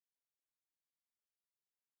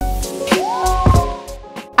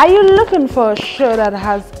Are you looking for a show that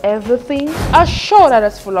has everything? A show that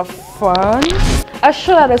is full of fun? A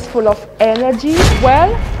show that is full of energy?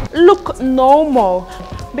 Well, look no more,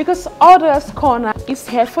 because Audra'S Corner is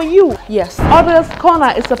here for you. Yes, Audra'S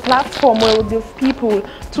Corner is a platform where we give people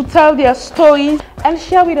to tell their stories and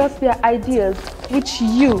share with us their ideas, which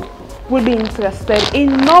you will be interested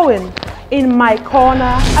in knowing. In my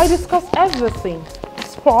corner, I discuss everything: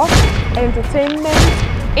 sport, entertainment,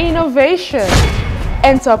 innovation,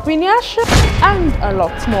 entrepreneurship, and a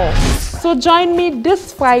lot more. So join me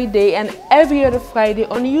this Friday and every other Friday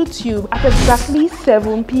on YouTube at exactly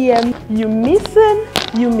 7 p.m. You missing,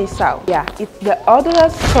 you miss out. Yeah, it's the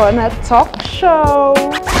Audra'S Corner Talk Show.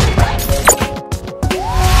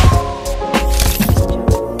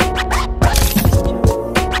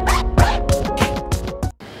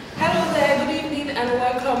 Hello there, good evening and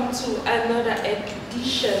welcome to another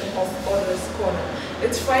edition of Audra'S Corner.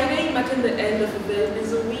 It's Friday, marking the end of a very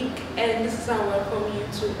busy week, and this is how I welcome you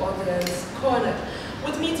to Audra'S Corner.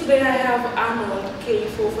 With me today I have Arnold K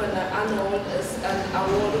Fofanah. Arnold is an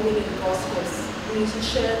award-winning gospel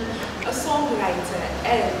musician, a songwriter,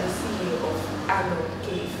 and the CEO of Arnold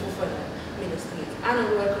K Fofanah Ministries.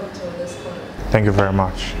 Arnold, welcome to Audra'S Corner. Thank you very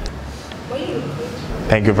much. Well, you look good.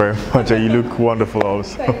 Thank you very much. You look wonderful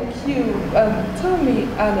also. Thank you. Tell me,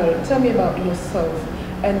 Arnold, tell me about yourself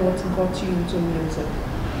and what got you into music.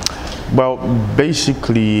 Well,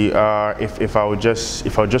 basically, if I would just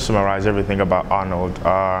summarize everything about Arnold,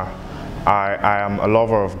 I am a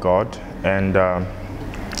lover of God, and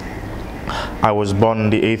I was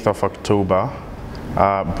born the 8th of October,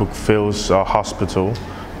 Brookfields Hospital,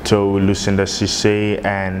 to Lucinda Cisse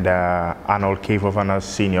and Arnold K Fofanah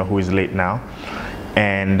Sr., who is late now,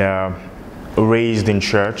 and raised in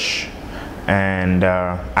church. And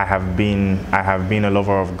I have been a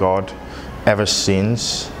lover of God ever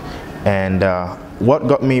since. And what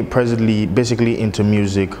got me basically into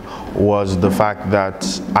music was the fact that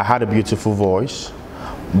I had a beautiful voice,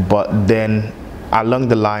 but then along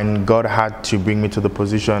the line God had to bring me to the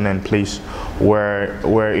position and place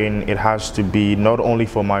wherein it has to be not only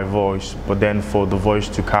for my voice, but then for the voice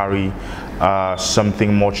to carry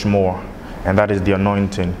something much more, and that is the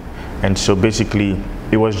anointing. And so basically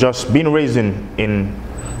it was just being raised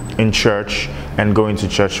in church and going to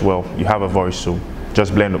church. Well, you have a voice, so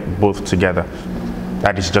just blend both together.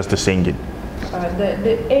 That is just the singing.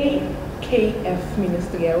 The AKF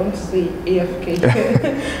Ministry, I want to say AFK.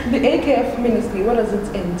 The AKF Ministry, what does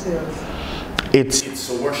it entail? It's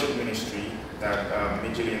a worship ministry that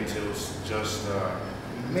majorly entails just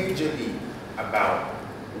majorly about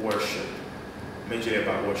worship. Majorly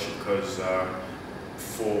about worship, because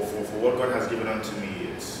for what God has given unto me,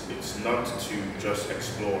 it's not to just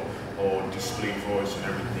explore or display voice and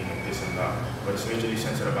everything and this and that, but it's majorly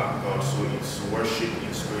centered about God. So it's worship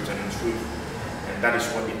in spirit and in truth, and that is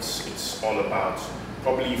what it's all about.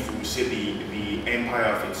 Probably if we say the empire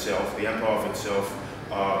of itself,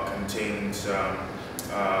 contains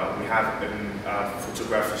we have a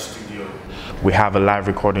photography studio, we have a live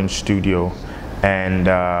recording studio, and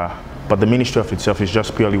but the ministry of itself is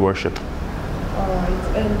just purely worship.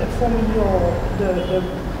 Alright, and from the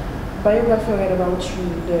biography I read about you,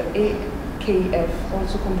 the AKF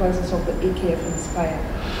also comprises of the AKF Inspire.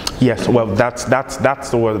 Yes, well, that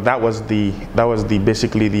was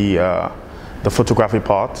basically the photography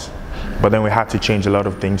part, but then we had to change a lot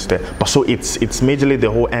of things there. But so it's majorly the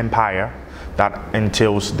whole empire that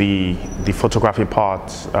entails the photography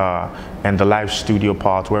part and the live studio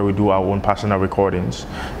part, where we do our own personal recordings,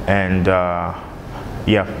 and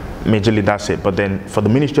yeah, majorly that's it. But then for the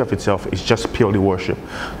ministry of itself, it's just purely worship,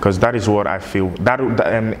 because that is what I feel. That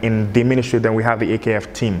in the ministry, then we have the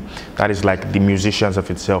AKF team. That is like the musicians of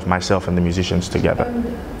itself, myself and the musicians together.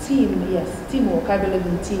 Team, yes, teamwork. I believe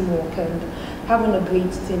in teamwork, and having a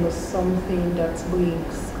great team is something that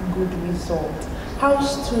brings good results. How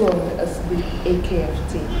strong is the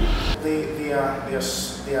AKF team? They are.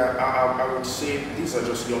 I would say these are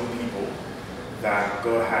just young people that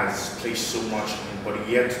God has placed so much in, but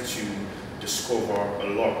yet to discover a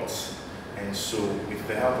lot. And so with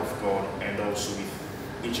the help of God, and also with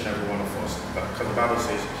each and every one of us, because the Bible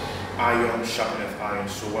says iron sharpeneth iron,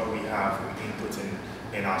 so what we have we input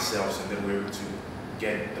in ourselves, and then we're able to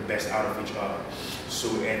get the best out of each other. So,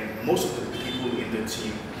 and most of the people in the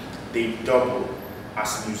team, they double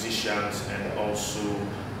as musicians and also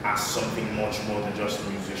as something much more than just a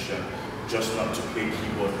musician. Just not to play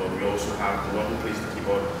keyboard, but we also have the one who plays the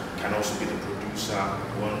keyboard can also be the producer,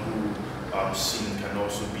 the one who sings can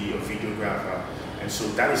also be a videographer. And so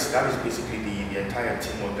that is basically the entire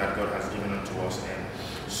teamwork that God has given unto us.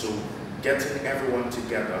 And so getting everyone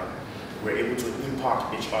together we're able to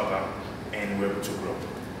impact each other, and we're able to grow.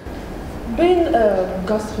 Being a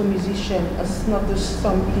gospel musician is not just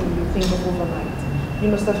something you think of overnight. You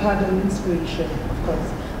must have had an inspiration, of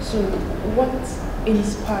course. So what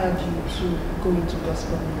inspired you to go into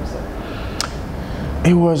gospel music?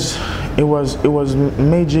 It was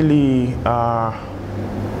majorly,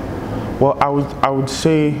 well, I would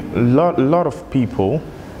say a lot of people,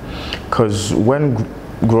 because when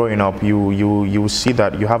growing up you see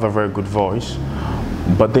that you have a very good voice,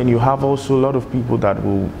 but then you have also a lot of people that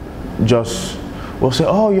will say,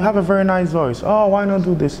 oh, you have a very nice voice, oh, why not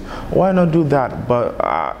do this, why not do that? But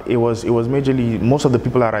it was majorly most of the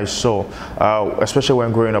people that I saw, especially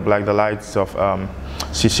when growing up, like the likes of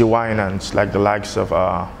C.C. Winans, like the likes of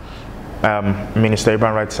Minister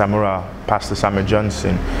Ibrahim Wright Samura, Pastor Samuel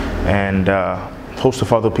Johnson, and a host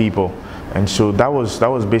of other people. And so that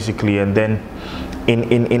was basically, and then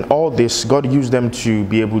in all this, God used them to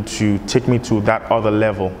be able to take me to that other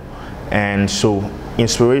level. And so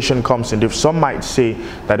inspiration comes in. Some might say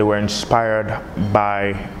that they were inspired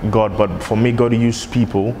by God, but for me, God used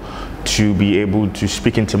people to be able to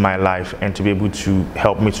speak into my life and to be able to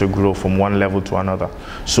help me to grow from one level to another.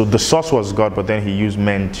 So the source was God, but then He used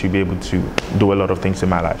men to be able to do a lot of things in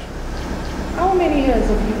my life. How many years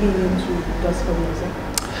have you been into gospel music?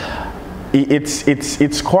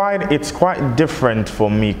 It's quite different for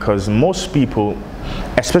me, because most people,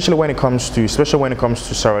 especially when it comes to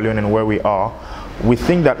Sierra Leone and where we are, we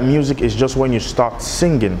think that music is just when you start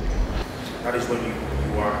singing. That is when you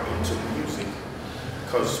are into music.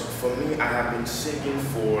 Because for me, I have been singing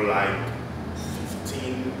for like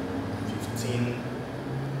 15,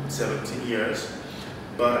 17 years,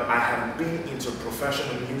 but I have been into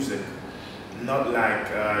professional music, not like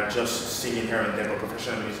just singing here and there, but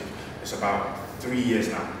professional music. It's about 3 years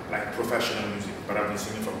now, like professional music, but I've been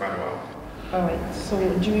singing for quite a while. All right, so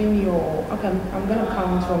during your, okay, I'm going to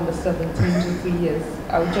count from the 17 to 3 years.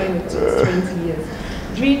 I'll join it to 20 years.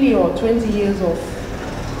 During your 20 years of,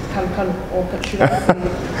 or should I say,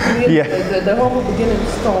 yeah. the whole beginning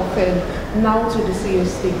stuff and now to the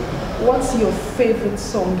serious thing, what's your favorite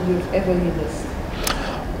song you've ever released?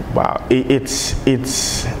 Wow, it's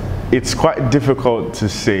quite difficult to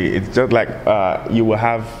say. It's just like you will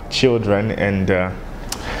have children, and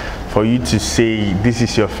for you to say this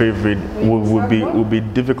is your favorite would be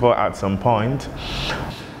difficult at some point.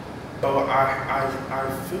 But I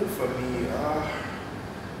feel for me,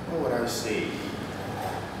 what would I say?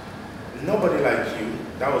 Nobody Like You.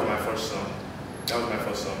 That was my first song.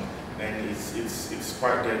 And it's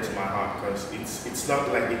quite dear to my heart, because it's not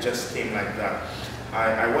like it just came like that.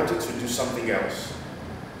 I wanted to do something else.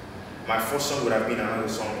 My first song would have been another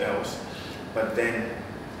song else, but then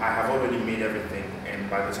I have already made everything, and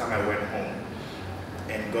by the time I went home,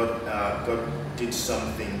 and God did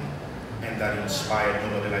something, and that inspired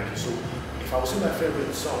Nobody Like You. So if I was in my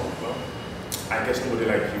favorite song, well, I guess Nobody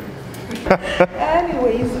Like You.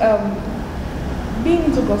 Anyways, being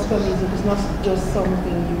into gospel music is not just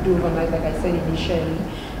something you do overnight, like I said initially.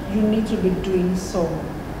 You need to be doing some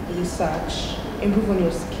research, improve on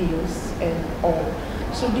your skills and all.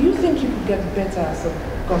 So do you think you could get better as a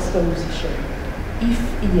gospel musician? If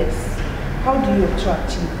yes, how do you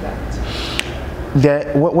achieve that?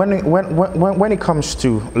 When it comes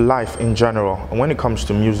to life in general, and when it comes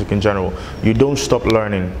to music in general, you don't stop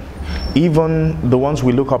learning. Even the ones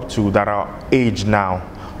we look up to that are aged now,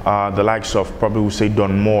 the likes of, probably we'll say,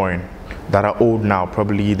 Don Moore, that are old now,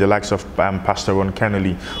 probably the likes of Pastor Ron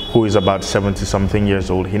Kennedy, who is about 70-something years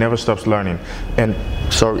old. He never stops learning. And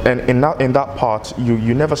so, and in that part,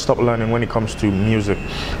 you never stop learning when it comes to music,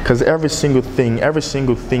 because every single thing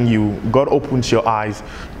God opens your eyes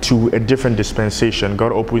to a different dispensation.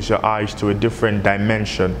 God opens your eyes to a different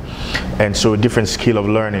dimension, and so a different skill of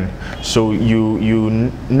learning. So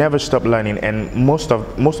you never stop learning. And most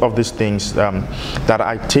of these things that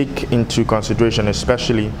I take into consideration,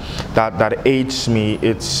 especially that aids me,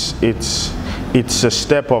 it's a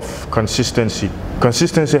step of consistency.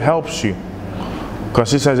 Consistency helps you.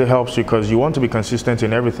 Consistency helps you because you want to be consistent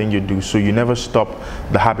in everything you do, so you never stop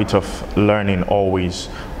the habit of learning, always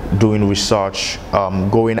doing research,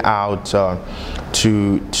 going out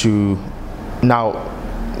to now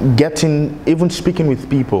even speaking with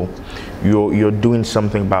people, you're doing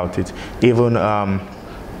something about it. Even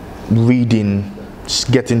reading,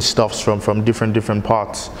 getting stuffs from different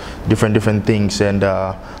parts, different things, and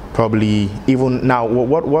probably even now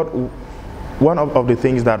one of the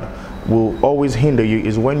things that will always hinder you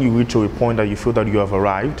is when you reach to a point that you feel that you have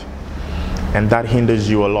arrived, and that hinders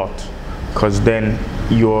you a lot, because then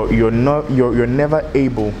you're never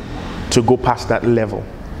able to go past that level,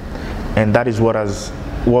 and that is what has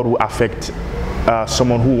what will affect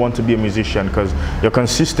someone who wants to be a musician, because your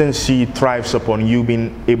consistency thrives upon you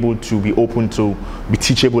being able to be open to be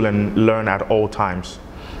teachable and learn at all times.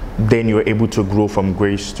 Then you're able to grow from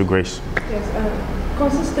grace to grace. Yes,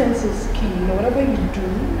 consistency is key. You know, whatever you do,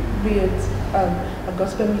 be it a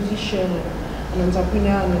gospel musician, an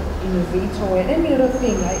entrepreneur, an innovator, or any other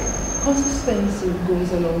thing, like consistency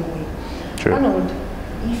goes a long way. True. Arnold,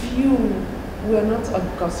 if you were not a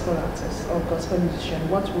gospel artist or gospel musician,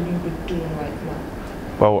 what would you be doing right now?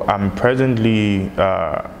 Well, I'm presently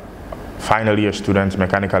final year student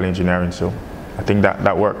mechanical engineering, so I think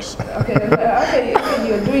that works. Okay,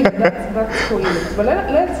 you're doing that. That's coherent. But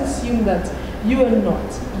let's assume that you were not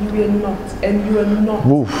a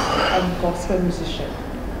gospel musician.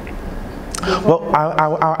 Well,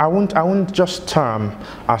 I wouldn't just term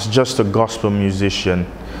as just a gospel musician.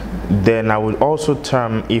 Then I would also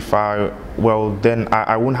term, then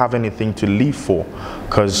I wouldn't have anything to live for,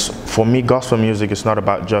 because for me gospel music is not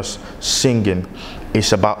about just singing.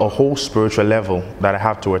 It's about a whole spiritual level that I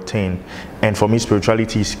have to attain, and for me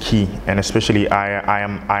spirituality is key. And especially I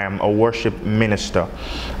am a worship minister.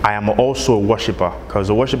 I am also a worshiper, because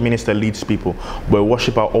a worship minister leads people, but a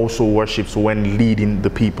worshiper also worships when leading the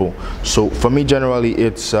people. So for me generally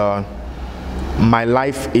it's my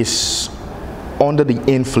life is under the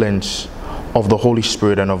influence of the Holy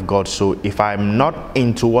Spirit and of God. So if I'm not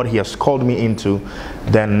into what He has called me into,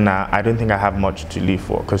 then I don't think I have much to live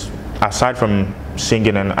for, because aside from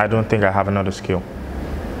singing, and I don't think I have another skill.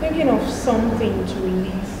 Thinking of something to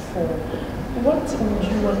live for, what would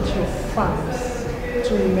you want your fans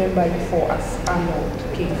to remember you for as Arnold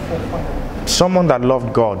K Fofanah? Someone that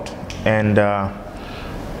loved God, and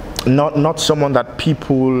not someone that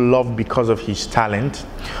people love because of his talent,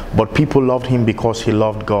 but people loved him because he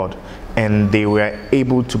loved God, and they were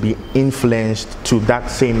able to be influenced to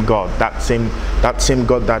that same God, that same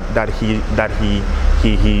God that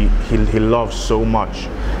he loves so much.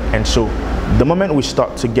 And so the moment we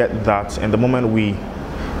start to get that, and the moment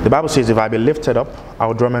the Bible says, if I be lifted up, I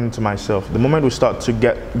will draw men to myself. The moment we start to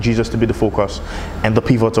get Jesus to be the focus and the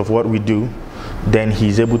pivot of what we do, then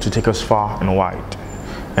He's able to take us far and wide.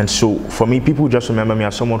 And so for me, people just remember me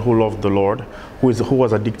as someone who loved the Lord, who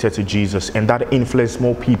was addicted to Jesus, and that influenced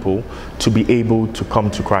more people to be able to come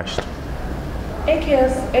to Christ.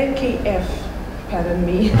 AKF, pardon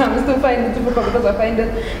me, I'm still finding it difficult because I find it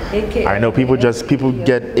AKF. I know people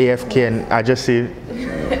get AFK, and I just say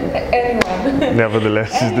anyone.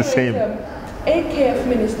 Nevertheless, it's the same. AKF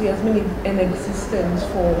Ministry has been in existence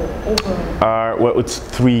for over well, it's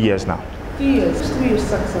 3 years now. 3 years, 3 years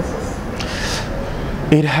successes.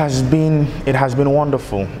 It has been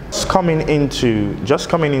wonderful. Just coming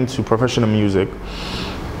into professional music,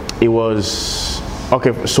 it was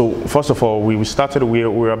okay. So first of all, we started. We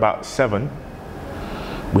were about 7.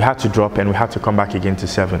 We had to drop and we had to come back again to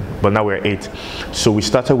 7. But now we're 8. So we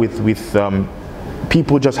started with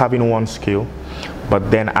people just having one skill,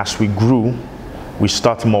 but then as we grew, we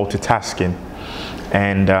started multitasking.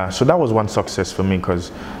 And so that was one success for me,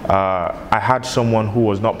 because I had someone who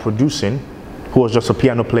was not producing, who was just a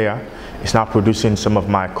piano player, is now producing some of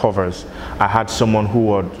my covers. I had someone who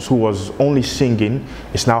was only singing,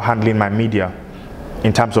 is now handling my media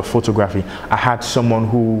in terms of photography. I had someone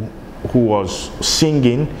who was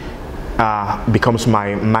singing, becomes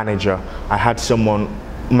my manager. I had someone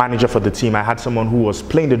manager for the team. I had someone who was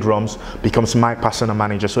playing the drums, becomes my personal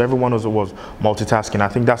manager. So everyone was multitasking. I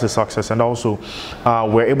think that's a success. And also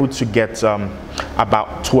we're able to get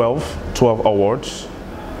about 12 awards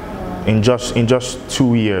in just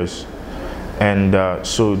 2 years. And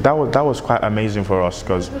so that was quite amazing for us,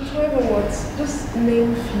 because the 12 awards, just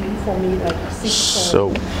name a few for me, like 6.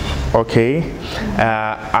 So okay,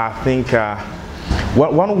 I think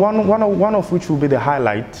one of which will be the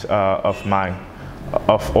highlight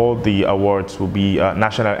of all the awards will be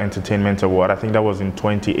National Entertainment Award. I think that was in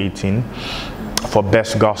 2018 for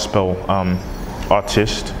Best Gospel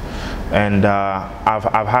Artist. And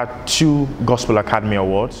I've had 2 Gospel Academy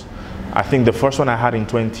Awards. I think the first one I had in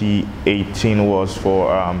 2018 was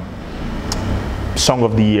for Song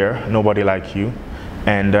of the Year, Nobody Like You.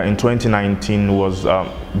 And in 2019 was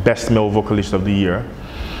Best Male Vocalist of the Year.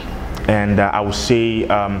 And I would say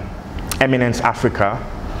Eminence Africa,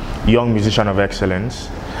 Young Musician of Excellence.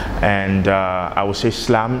 And I would say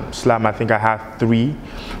Slam, I think I had 3.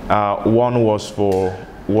 One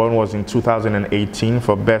was in 2018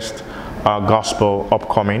 for Best Gospel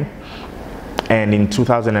Upcoming. And in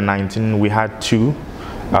 2019 we had 2,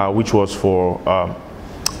 which was for,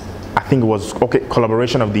 I think it was,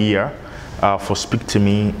 Collaboration of the Year for Speak to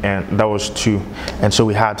Me, and that was 2. And so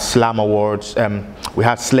we had Slam Awards, we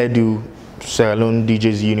had Sledu Sierra Leone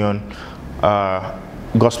DJs Union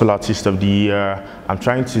Gospel Artist of the Year. I'm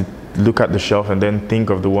trying to look at the shelf and then think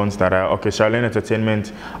of the ones that are okay. Sierra Leone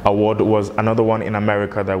Entertainment Award was another one in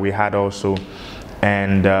America that we had also,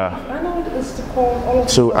 and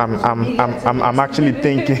so I'm actually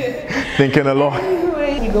thinking a lot.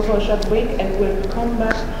 Anyway, we go for a short break, and when we come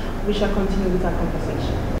back, we shall continue with our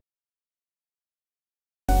conversation.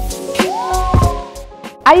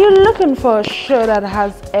 Are you looking for a show that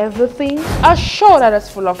has everything? A show that is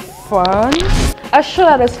full of fun? A show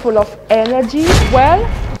that is full of energy? Well,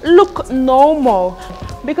 look no more,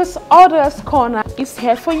 because Audra'S Corner is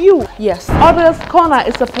here for you. Yes, Audra'S Corner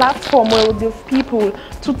is a platform where we give people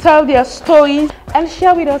to tell their stories and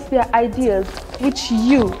share with us their ideas, which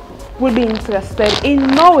you will be interested in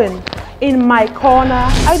knowing. In my corner,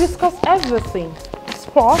 I discuss everything: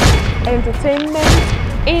 sports,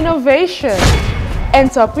 entertainment, innovation,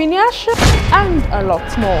 entrepreneurship, and a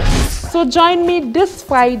lot more. So join me this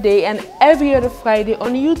Friday and every other Friday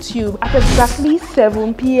on YouTube at exactly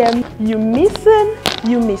 7 p.m. You miss in,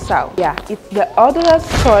 you miss out. Yeah, it's the Audra'S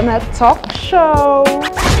Corner Talk Show.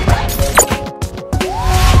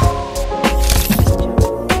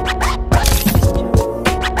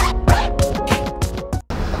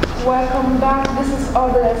 Welcome back. This is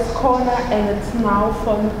Audra'S Corner, and it's now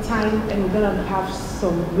fun time, and we're gonna have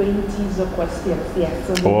some brain teaser questions. Yes,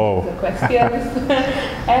 some brain teaser questions.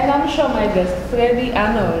 And I'm sure my guest, Freddie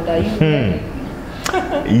Arnold, are you ready?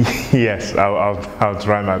 Yes, I'll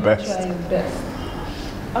try my best. Try your best.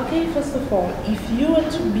 Okay, first of all, if you were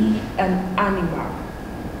to be an animal,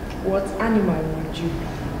 what animal would you be?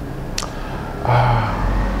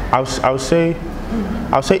 I'll say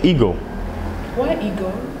eagle. Why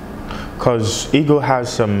eagle? Because eagle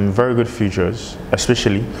has some very good features,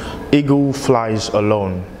 especially eagle flies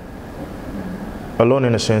alone. Alone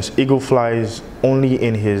in a sense, eagle flies only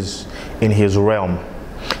in his realm.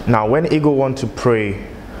 Now when eagle wants to prey,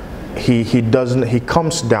 he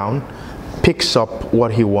comes down, picks up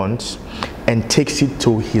what he wants, and takes it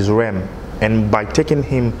to his realm. And by taking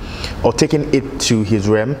it to his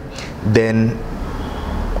realm, then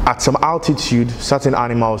at some altitude, certain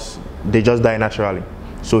animals, they just die naturally.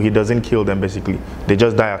 So he doesn't kill them, basically. They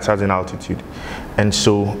just die at certain altitude. And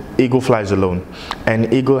so eagle flies alone.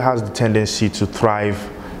 And eagle has the tendency to thrive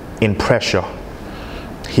in pressure.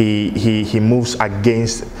 He moves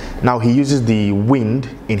against, now he uses the wind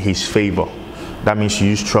in his favor. That means you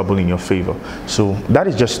use trouble in your favor. So that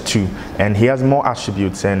is just two. And he has more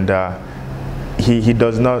attributes, and he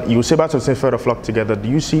does not, you say birds of the same feather flock together. Do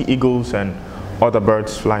you see eagles and other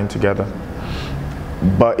birds flying together?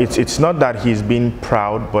 But it's not that he's being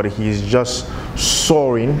proud, but he's just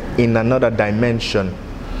soaring in another dimension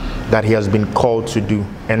that he has been called to do.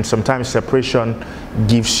 And sometimes separation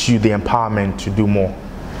gives you the empowerment to do more.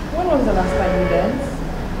 When was the last time you danced?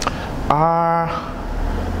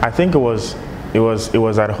 I think it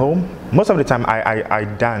was at home. Most of the time I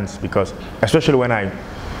dance, because especially when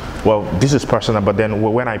well, this is personal, but then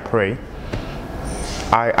when I pray,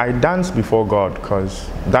 I dance before God, because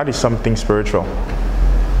that is something spiritual.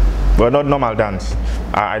 But not normal dance.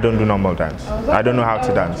 I don't do normal dance. I don't know how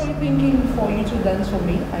to dance. I was actually thinking for you to dance for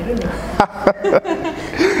me. I don't know.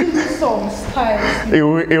 Some styles. It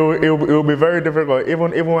will be very difficult,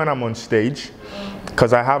 even when I'm on stage,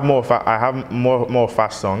 because I have more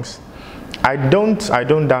fast songs. I don't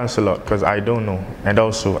dance a lot because I don't know, and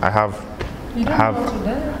also I have you don't know how to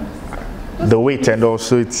dance. The weight, and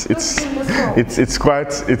also it's quite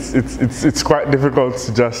difficult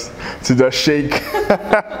to just shake.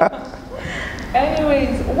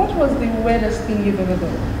 Anyways, what was the weirdest thing you've ever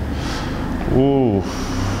done? Ooh,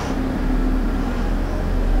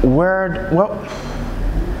 weird. Well,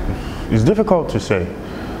 it's difficult to say.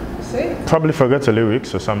 Say? Probably forget the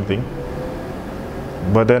lyrics or something,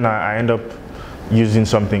 but then I end up using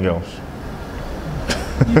something else.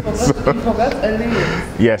 You forgot a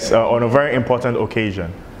lyric? Yes, on a very important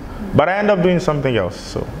occasion. But I end up doing something else.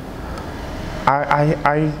 So I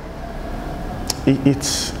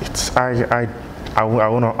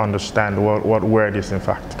want to understand what word is, in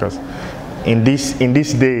fact, because in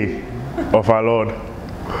this day of our Lord,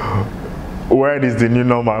 word is the new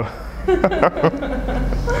normal.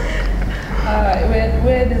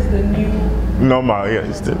 Word is the new normal. Yeah,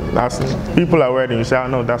 that's people are wearing. You say, "Oh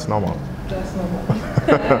no, that's normal." That's normal.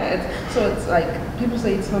 So it's like people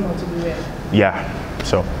say it's normal to be weird. Yeah.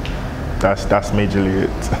 So that's majorly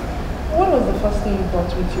it. What was the first thing you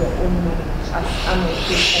bought with your own money as Arnold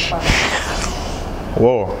K Fofanah?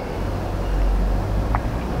 Whoa.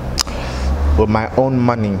 With my own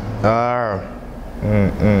money. I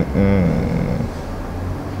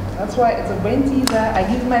That's why it's a brain teaser. I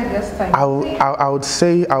give my guest time. I would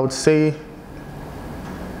say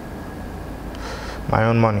my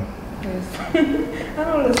own money. Yes. I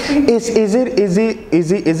don't understand.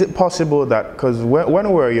 Is it possible that, because when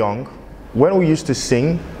we were young, when we used to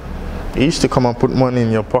sing, you used to come and put money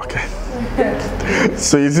in your pocket.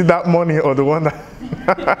 So is it that money or the one that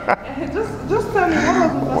just tell me,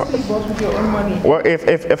 what was the first thing you bought with your own money? Well,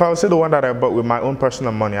 if I would say the one that I bought with my own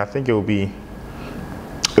personal money, I think it will be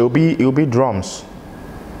drums.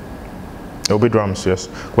 It will be drums, yes.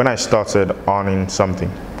 When I started earning something,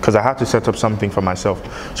 because I had to set up something for myself.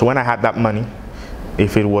 So when I had that money,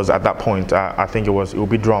 if it was at that point, I think it will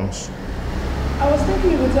be drums. I was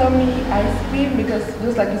thinking you would tell me ice cream, because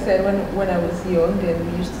just like you said, when I was young, then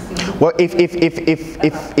we used to sing. Well, if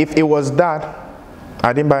it was that,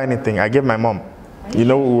 I didn't buy anything. I gave my mom. You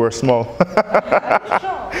know, we were small.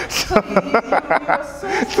 Are you sure? So you were so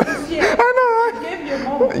sincere. I know, right? You gave your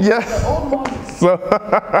mom the old money.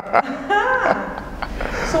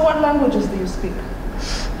 So what languages do you speak?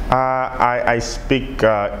 I speak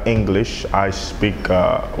English. I speak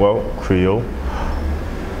Creole.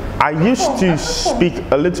 I used to speak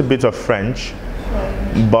a little bit of French,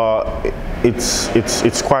 but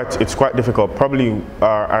it's quite difficult. Probably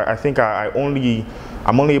I think I'm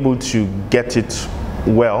only able to get it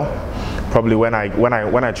well probably when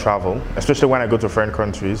I travel, especially when I go to foreign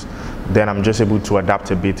countries. Then I'm just able to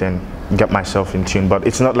adapt a bit and get myself in tune. But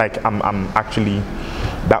it's not like I'm actually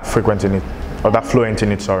that frequent in it or that fluent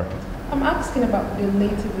in it. Sorry. I'm asking about your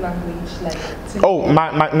native language, like. Oh,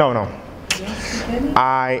 no.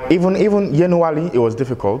 Even Yenuwali, it was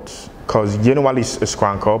difficult because Yenuwali is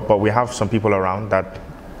Skranko, but we have some people around that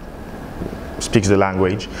speaks the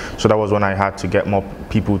language. So that was when I had to get more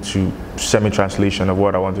people to send me translation of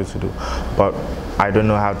what I wanted to do. But I don't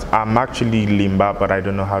know how to, I'm actually Limba, but I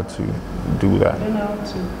don't know how to do that. I don't know how to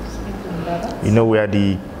speak Limba. You know where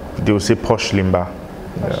they will say posh Limba.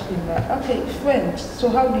 Posh Limba. Okay, French. So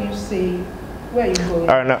how do you say, where are you going?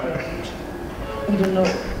 No. You don't know.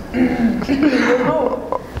 You don't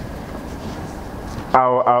know. I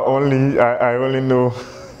only know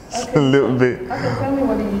a little bit. Okay, tell me,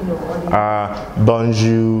 what do you know?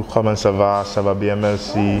 Bonjour, comment ça va? Ça va bien,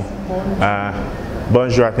 merci.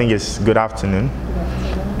 Bonjour, I think it's good afternoon.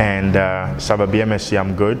 And ça va bien, merci,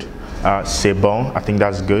 I'm good. C'est bon, I think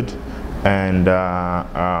that's good. And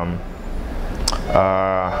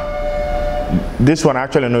this one I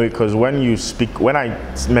actually know it because when I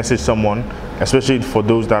message someone, especially for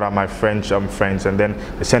those that are my French friends, and then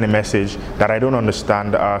they send a message that I don't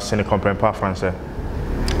understand, ce ne comprends pas français,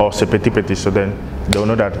 or c'est petit, so then they'll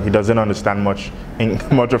know that he doesn't understand much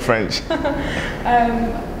of French.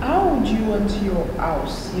 How would you want your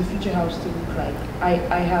house, your future house to look like?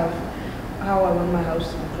 I have how I want my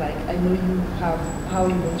house to look like. I know you have how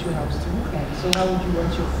you want your house to look like. So how would you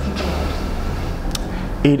want your future house?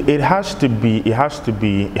 It has to be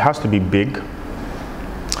big.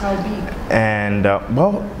 How big? And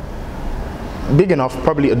big enough,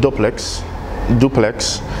 probably a duplex,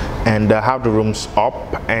 and have the rooms up,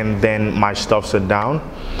 and then my stuffs are down.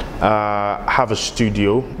 Have a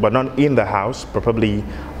studio, but not in the house, probably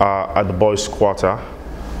at the boys' quarter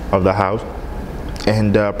of the house,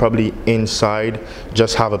 and probably inside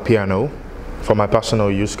just have a piano for my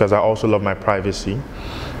personal use, because I also love my privacy,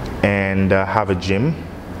 and have a gym,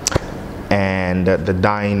 and the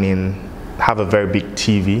dining, have a very big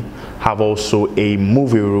TV, have also a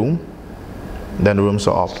movie room, then the rooms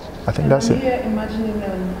are up. I think that's it. Here imagining the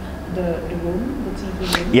room, the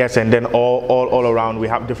TV room. Yes, and then all around we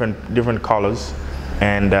have different colors,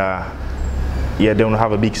 and yeah, then we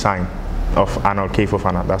have a big sign of Arnold K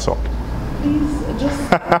Fofanah. That's all. Please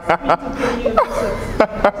just ask me to pay you a visit.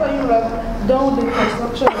 So you have done the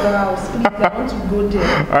construction of the house. Please, I want to go there.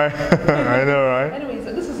 I know, right? Anyways,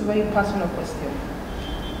 this is a very personal question.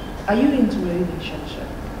 Are you into a relationship?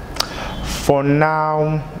 For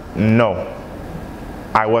now, no.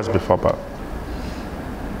 I was before, but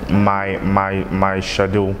my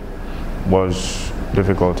schedule was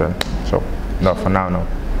difficult, and so no. For now, no.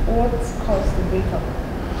 What caused the breakup?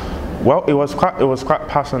 Well, it was quite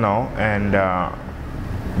personal, and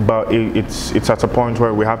but it's at a point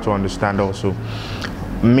where we have to understand also.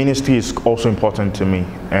 Ministry is also important to me,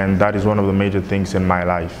 and that is one of the major things in my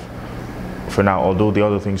life. For now, although the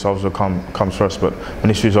other things also comes first, but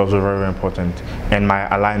ministry is also very, very important, and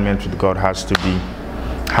my alignment with God has to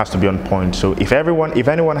be on point. So if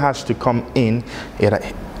anyone has to come in,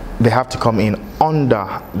 they have to come in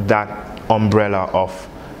under that umbrella of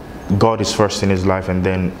God is first in his life, and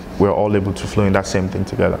then we're all able to flow in that same thing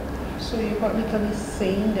together. So you're practically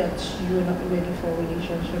saying that you're not ready for a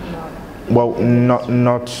relationship now? Well,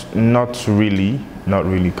 not really,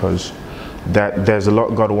 because there's a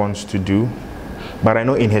lot God wants to do, but I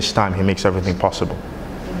know in His time He makes everything possible.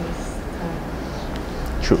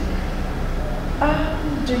 True.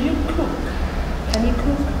 Do you cook? Can you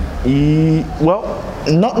cook? Well,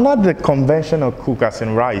 not the conventional cook as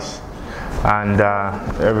in rice and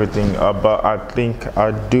everything, but I think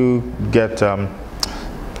I do get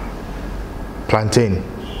plantain.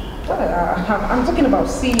 I'm talking about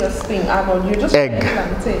serious thing, Arnold. You just Egg.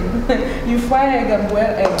 Plantain. You fry egg and boil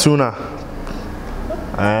egg. Tuna.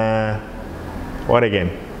 What again?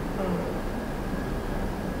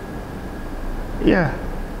 Yeah.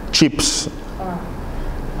 Chips.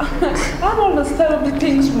 I don't understand the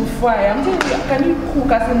things we fry. I'm telling you, can you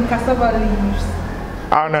cook as in cassava leaves?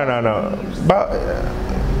 Oh, no. But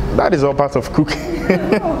that is all part of cooking.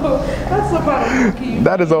 No, that's not part of cooking.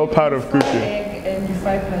 That is all part of cooking. Egg and you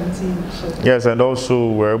fry plantain. So. Yes, and also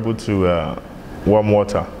we're able to warm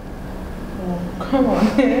water. Oh, come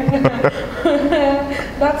on.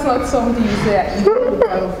 That's not something you say you do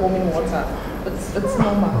part of warming water. It's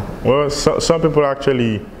normal. Well, some people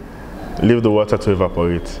actually leave the water to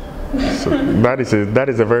evaporate. So that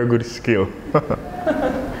is a very good skill.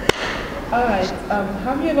 All right.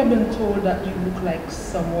 Have you ever been told that you look like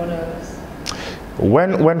someone else?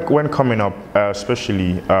 When coming up,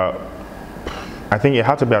 especially, I think it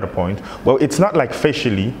had to be at a point. Well, it's not like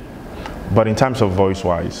facially, but in terms of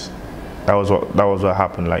voice-wise, that was what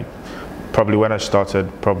happened. Like, probably when I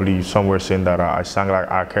started, probably somewhere saying that I sang like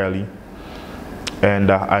R. Kelly,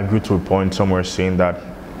 and I grew to a point somewhere saying that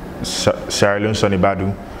Sierra Leone Sonny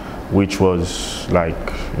Badu, which was like,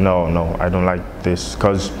 no, I don't like this,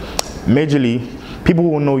 because majorly people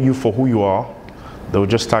will know you for who you are, they will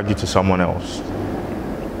just tag you to someone else.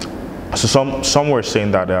 So some were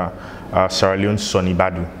saying that Sierra Leone Sonny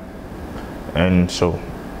Badu, and so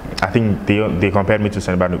I think they compared me to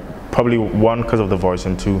Sonny Badu. Probably one, because of the voice,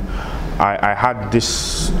 and two, I had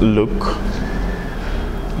this look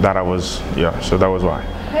that I was, so that was why.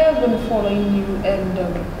 I have been following you, and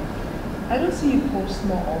I don't see you post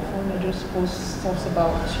more often. You just post stuff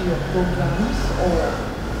about your programs or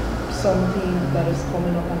something that is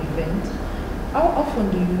coming up, an event. How often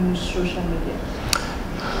do you use social media?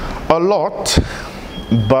 A lot,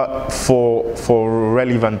 but for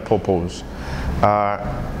relevant purpose.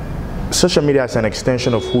 Social media is an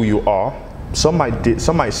extension of who you are. Some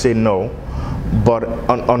might say no, but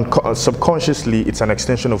subconsciously it's an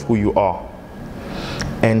extension of who you are.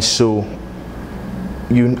 And so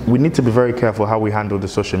we need to be very careful how we handle the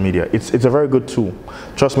social media. It's a very good tool.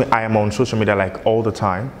 Trust me, I am on social media like all the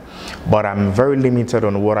time, but I'm very limited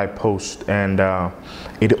on what I post, and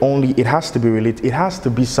it has to be related. It has to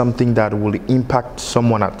be something that will impact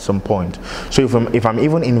someone at some point. So if I'm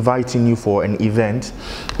even inviting you for an event,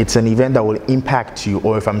 it's an event that will impact you,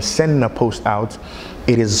 or if I'm sending a post out,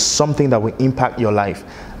 it is something that will impact your life.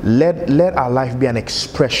 Let our life be an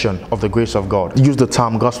expression of the grace of God. Use the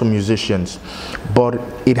term gospel musicians, but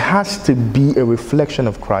it has to be a reflection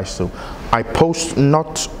of Christ. So I post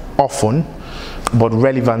not often, but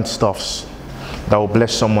relevant stuffs that will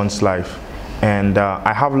bless someone's life. And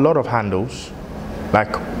I have a lot of handles,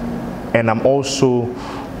 and I'm also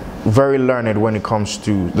very learned when it comes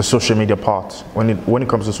to the social media part. When it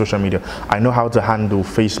comes to social media, I know how to handle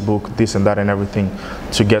Facebook, this and that and everything,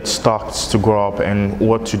 to get starts, to grow up, and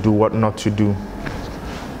what to do, what not to do.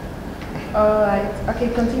 Alright,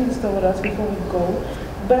 okay, continue to stay with us before we go.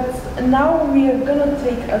 But now we are gonna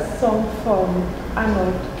take a song from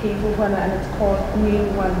Arnold K Fofanah, and it's called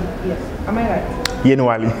Yenwali. Yes, am I right?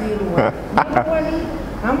 Yenwali. Yenwali.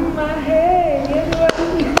 I'm my head,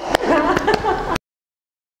 Yenwali.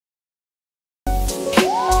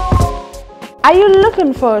 Are you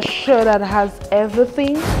looking for a show that has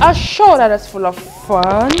everything? A show that is full of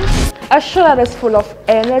fun? A show that is full of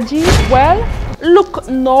energy? Well, look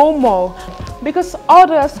no more, because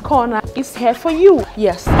Audra'S Corner is here for you.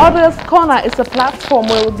 Yes, Audra'S Corner is a platform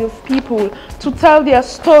where we give people to tell their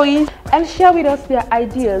stories and share with us their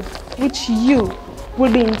ideas, which you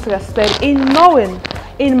will be interested in knowing.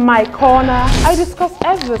 In my corner, I discuss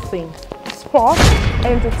everything: sport,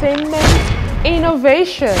 entertainment,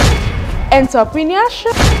 innovation,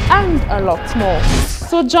 entrepreneurship, and a lot more.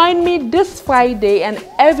 So join me this Friday and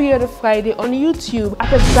every other Friday on YouTube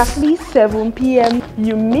at exactly 7 p.m.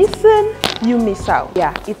 You miss in, you miss out.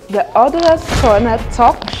 Yeah, it's the Audra'S Corner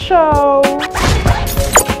Talk Show.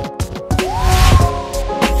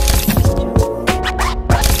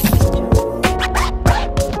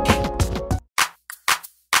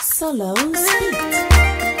 Solo Speak.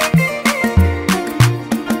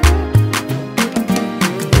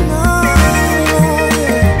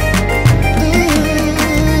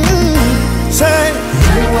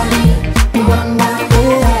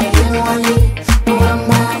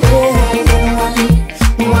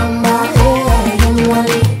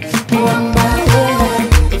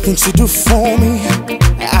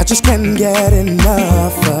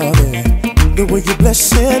 The way you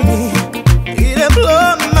blessing me, it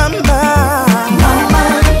blow my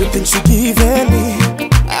mind. The things you giving me,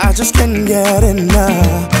 I just can't get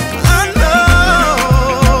enough. I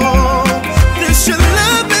know this your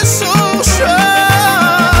love is so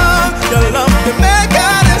strong. Your love to make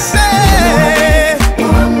God and say.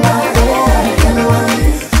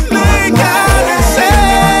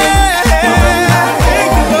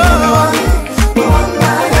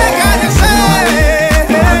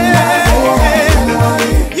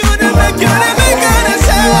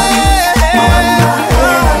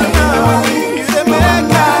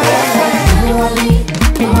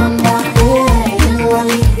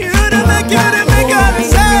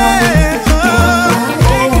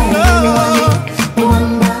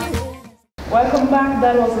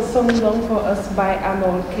 That was a song done for us by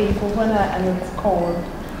Arnold K Fofanah, and it's called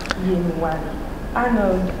Yenwali.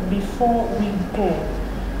 Arnold, before we go,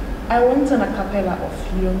 I want an a cappella of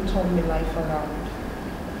You Don't Turn Me Life Around.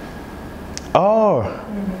 Oh,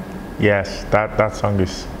 yes, that song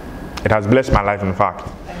is, it has blessed my life. In fact,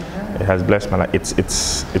 it has blessed my life.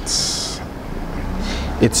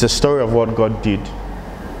 It's a story of what God did,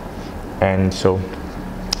 and so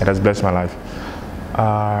it has blessed my life.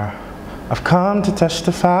 I've come to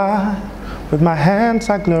testify, with my hands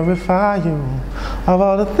I glorify you, of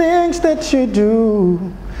all the things that you do,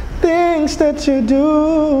 things that you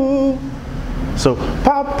do. So,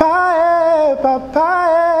 Papa,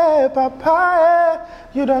 Papa, Papa,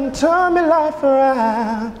 you done turn me life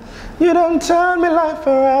around. You done turn me life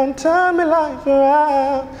around, turn me life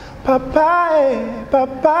around. Papa,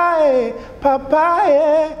 Papa,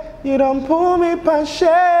 Papa, you done pull me past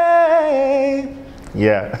shame.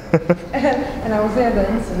 Yeah. And I was there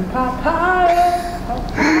dancing, Papa.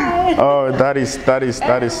 Oh, that is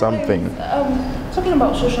something. Talking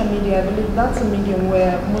about social media, I believe that's a medium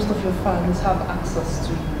where most of your fans have access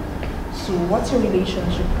to you. So, what's your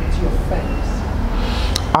relationship with your fans?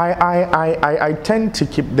 I tend to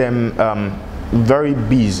keep them very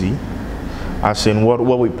busy, as in what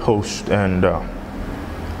we post and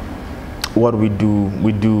what we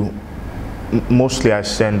do. Mostly I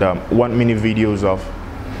send 1 minute videos of,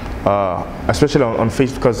 especially on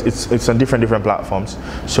Facebook, because it's on different platforms.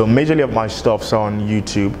 So majorly of my stuff's on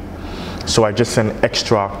YouTube. So I just send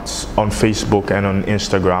extracts on Facebook and on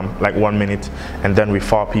Instagram, like 1 minute, and then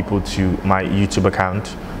refer people to my YouTube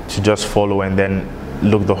account to just follow and then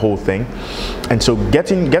look the whole thing. And so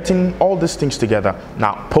getting all these things together,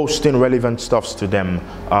 now posting relevant stuffs to them,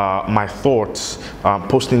 my thoughts,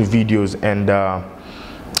 posting videos, and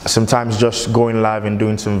sometimes just going live and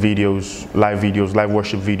doing some videos, live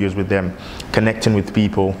worship videos with them, connecting with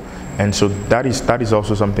people. And so that is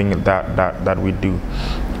also something that we do.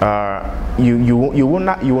 You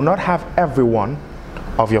will not have every one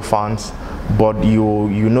of your fans, but you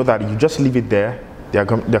know that you just leave it there.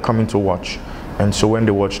 They're coming to watch, and so when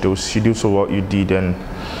they watch, they'll see what you did. And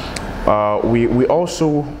we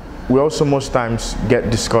also most times get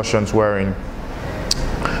discussions wherein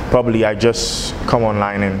probably I just come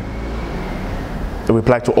online and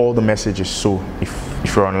reply to all the messages. So if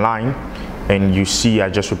you're online and you see I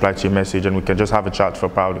just reply to your message, and we can just have a chat for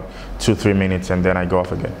probably 2-3 minutes, and then I go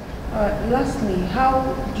off again. Lastly, how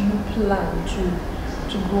do you plan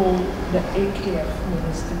to grow the AKF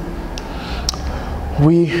ministry?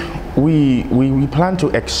 We plan to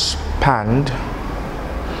expand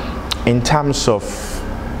in terms of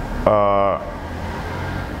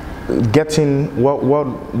getting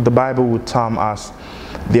what the Bible would term as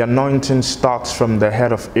the anointing starts from the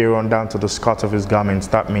head of Aaron down to the skirt of his garments.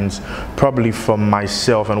 That means probably from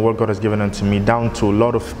myself and what God has given unto me down to a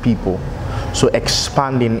lot of people. So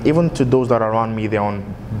expanding even to those that are around me, they're on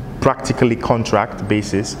practically contract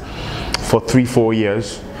basis for 3-4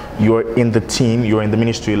 years. You're in the team, you're in the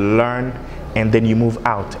ministry, learn, and then you move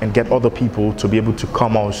out and get other people to be able to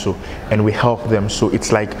come also, and we help them. So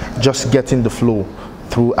it's like just getting the flow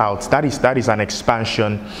throughout. That is an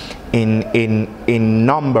expansion in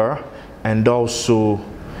number and also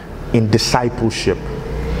in discipleship,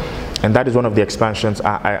 and that is one of the expansions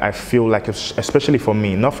I feel like, especially for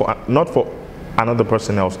me, not for another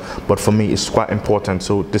person else, but for me it's quite important.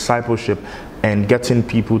 So discipleship and getting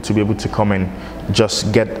people to be able to come and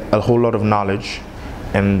just get a whole lot of knowledge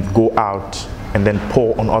and go out and then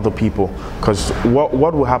pour on other people, because what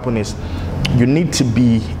will happen is you need to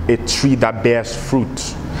be a tree that bears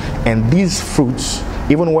fruit, and these fruits,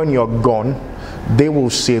 even when you're gone, they will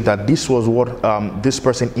say that this was what this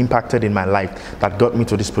person impacted in my life that got me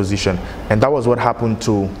to this position. And that was what happened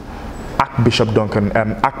to Archbishop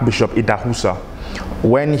Idahusa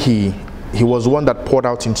when he he was one that poured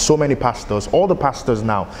out in so many pastors. All the pastors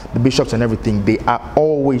now, the bishops and everything, they are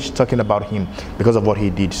always talking about him because of what he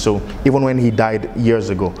did. So even when he died years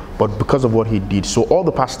ago, but because of what he did. So all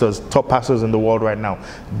the pastors, top pastors in the world right now,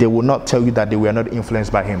 they will not tell you that they were not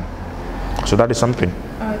influenced by him. So that is something.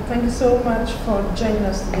 Thank you so much for joining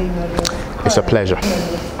us today, Maria. It's a pleasure.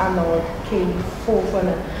 Arnold K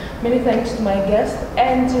Fofanah. Many thanks to my guest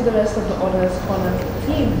and to the rest of the Audra'S Corner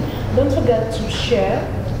team. Don't forget to share,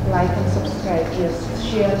 like and subscribe. Yes,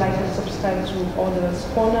 share, like and subscribe to Audra'S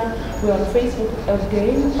Corner. We're on Facebook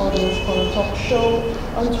again, Audra'S Corner Talk Show.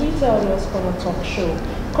 On Twitter, Audra'S Corner Talk Show.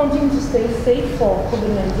 Continue to stay safe for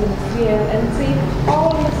COVID-19 here and take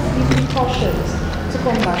all necessary precautions to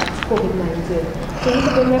combat COVID-19. So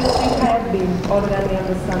until the next week, I have been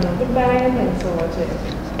Audra'S. Goodbye and thanks for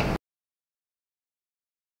watching.